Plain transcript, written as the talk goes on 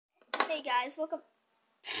Hey guys, welcome.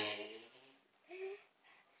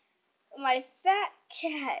 My fat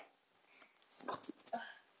cat,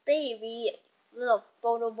 baby, little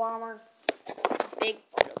photo bomber, big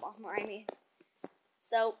photo bomber, I mean.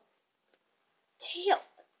 So, tail,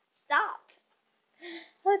 stop.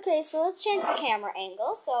 Okay, so let's change the camera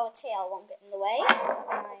angle so tail won't get in the way of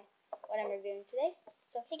what I'm reviewing today.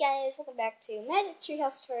 So, hey guys, welcome back to Magic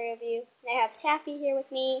Treehouse Tutorial Review. And I have Taffy here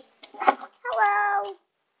with me. Hello!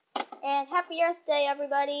 And happy Earth Day,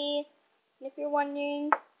 everybody! And if you're wondering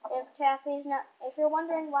if you're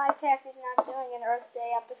wondering why Taffy's not doing an Earth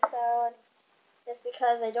Day episode, it's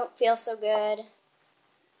because I don't feel so good.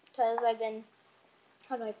 Because I've been,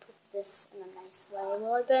 how do I put this in a nice way?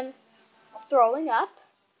 Well, I've been throwing up,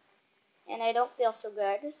 and I don't feel so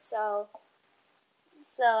good. So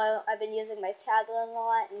I've been using my tablet a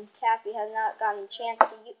lot, and Taffy has not gotten a chance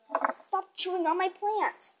to stop chewing on my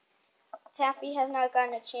plant. Taffy has not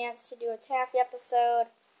gotten a chance to do a Taffy episode,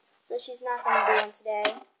 so she's not going to do one today.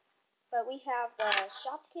 But we have the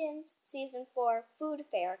Shopkins Season 4 Food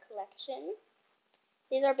Fair Collection.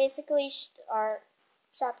 These are basically our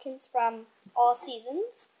Shopkins from all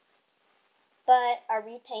seasons, but are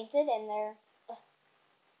repainted, and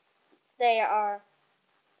they are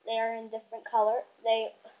in different color.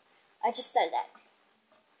 I just said that.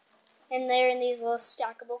 And they're in these little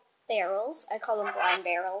stackable barrels. I call them blind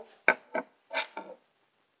barrels. There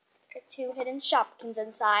are 2 hidden Shopkins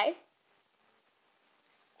inside.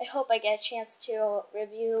 I hope I get a chance to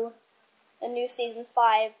review the new Season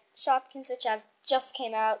 5 Shopkins, which have just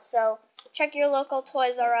came out. So check your local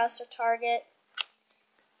Toys R Us or Target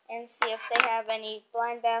and see if they have any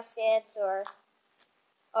blind baskets or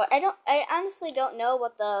I honestly don't know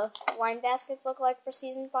what the blind baskets look like for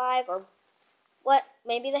Season 5 or what.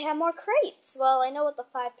 Maybe they have more crates. Well, I know what the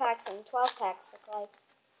 5-packs and 12-packs look like.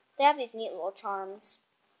 They have these neat little charms.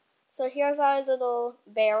 So here's our little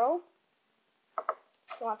barrel.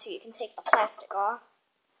 If you want to, you can take the plastic off,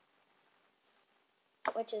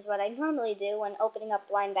 which is what I normally do when opening up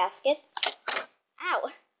blind basket. Ow!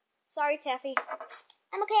 Sorry, Taffy.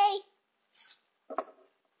 I'm okay.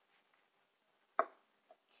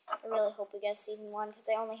 I really hope we get a Season 1, because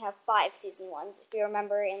I only have 5 Season 1s, if you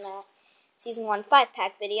remember in that Season 1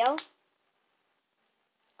 5-pack video.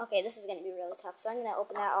 Okay, this is going to be really tough, so I'm going to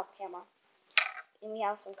open that off camera. And we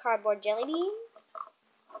have some cardboard jelly beans.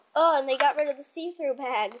 Oh, and they got rid of the see-through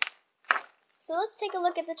bags. So let's take a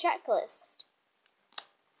look at the checklist.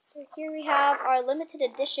 So here we have our limited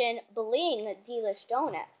edition Bling Delish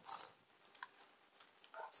Donuts.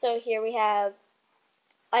 So here we have,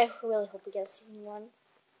 I really hope we get a Season 1.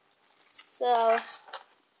 So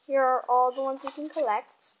here are all the ones you can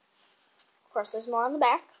collect. Of course, there's more on the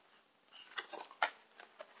back.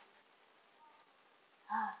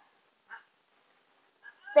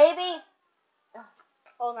 Baby! Oh,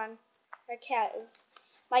 hold on.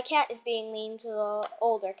 My cat is being mean to the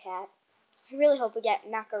older cat. I really hope we get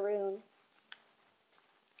macaroon.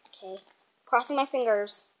 Okay, crossing my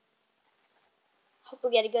fingers. Hope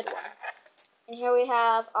we get a good one. And here we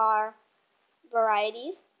have our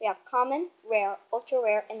varieties. We have common, rare, ultra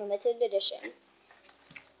rare, and limited edition.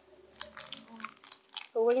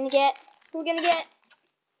 Who we're gonna get? Who we're gonna get?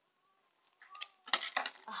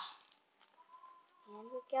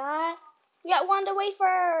 And we got Wanda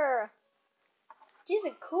Wafer. She's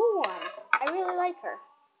a cool one. I really like her.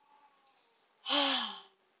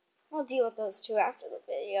 I'll deal with those 2 after the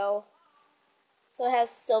video. So it has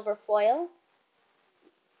silver foil,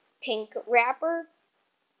 pink wrapper,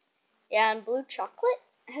 and blue chocolate.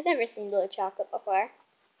 I've never seen blue chocolate before.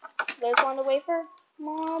 There's Wanda Wafer. Come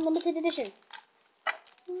on, limited edition.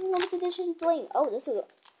 Limited edition bling. Oh, this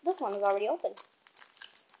one is already open.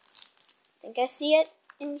 I think I see it.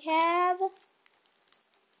 And we have,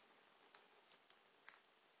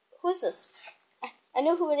 who is this? I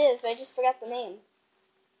know who it is, but I just forgot the name.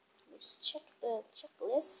 Let me just check the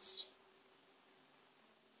checklist.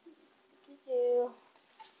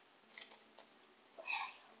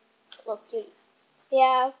 Look, cutie. We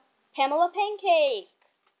have Pamela Pancake.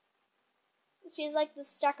 She's like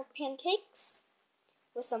this stack of pancakes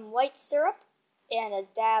with some white syrup and a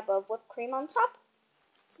dab of whipped cream on top.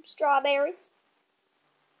 Some strawberries.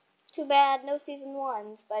 Too bad no Season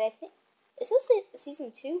 1s, but I think, is this a Season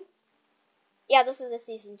 2? Yeah, this is a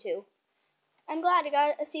Season 2. I'm glad I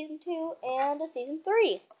got a Season 2 and a Season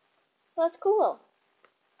 3. So that's cool.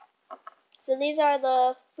 So these are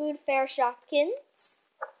the Food Fair Shopkins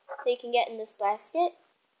that you can get in this basket.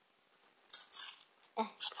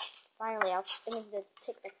 Finally, I need to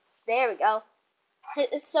take the, there we go.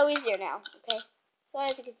 It's so easier now, okay? So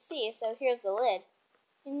as you can see, so here's the lid.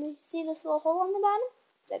 And you see this little hole on the bottom?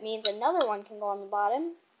 That means another one can go on the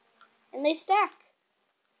bottom. And they stack.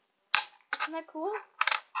 Isn't that cool?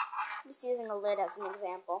 I'm just using a lid as an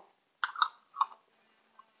example.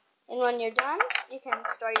 And when you're done, you can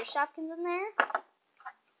store your Shopkins in there.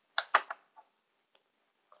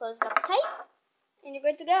 Close it up tight, and you're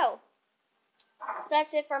good to go. So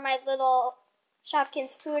that's it for my little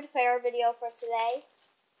Shopkins food fair video for today.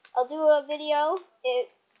 I'll do a video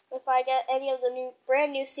if I get any of the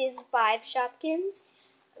brand new Season 5 Shopkins.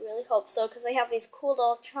 I really hope so, because they have these cool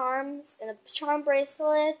little charms and a charm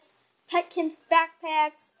bracelet, Petkins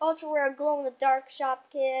backpacks, ultra rare glow-in-the-dark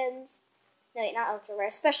Shopkins. No, wait, not ultra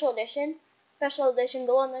rare. Special edition. Special edition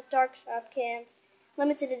glow-in-the-dark Shopkins.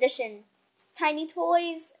 Limited edition tiny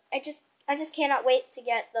toys. I just cannot wait to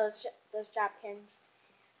get those Shopkins.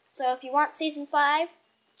 So if you want Season 5,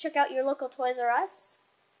 check out your local Toys R Us.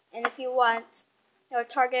 And if you want, or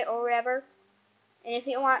Target or wherever. And if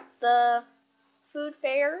you want the food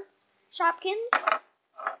fair Shopkins,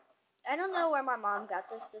 I don't know where my mom got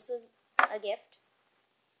this. This was a gift.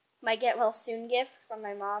 My get well soon gift from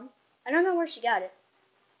my mom. I don't know where she got it.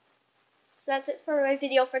 So that's it for my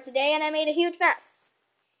video for today, and I made a huge mess.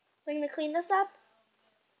 So I'm going to clean this up,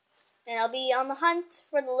 and I'll be on the hunt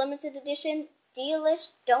for the limited edition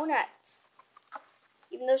Delish Donut,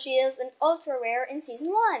 even though she is an ultra rare in Season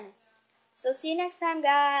 1. So see you next time,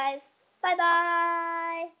 guys.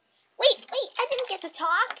 Bye-bye. Wait, I didn't get to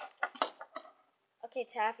talk. Okay,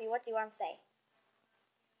 Taffy, what do you want to say?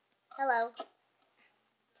 Hello.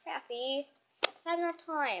 Taffy, I have no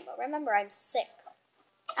time, but remember, I'm sick.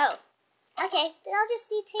 Oh, okay, then I'll just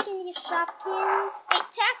be taking these Shopkins. Wait,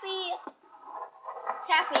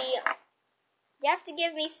 Taffy, you have to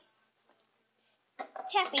give me...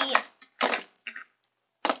 Taffy.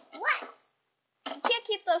 What? You can't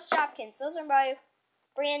keep those Shopkins. Those are my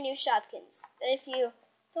brand new Shopkins. If you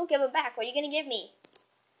don't give them back, what are you going to give me?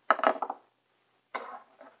 2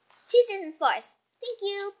 Season 4s. Thank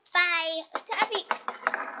you. Bye. Taffy,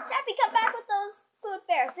 come back with those food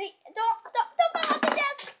fairs. Wait, don't fall off the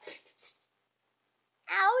desk.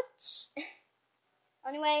 Ouch.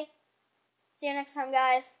 Anyway, see you next time,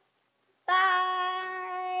 guys. Bye.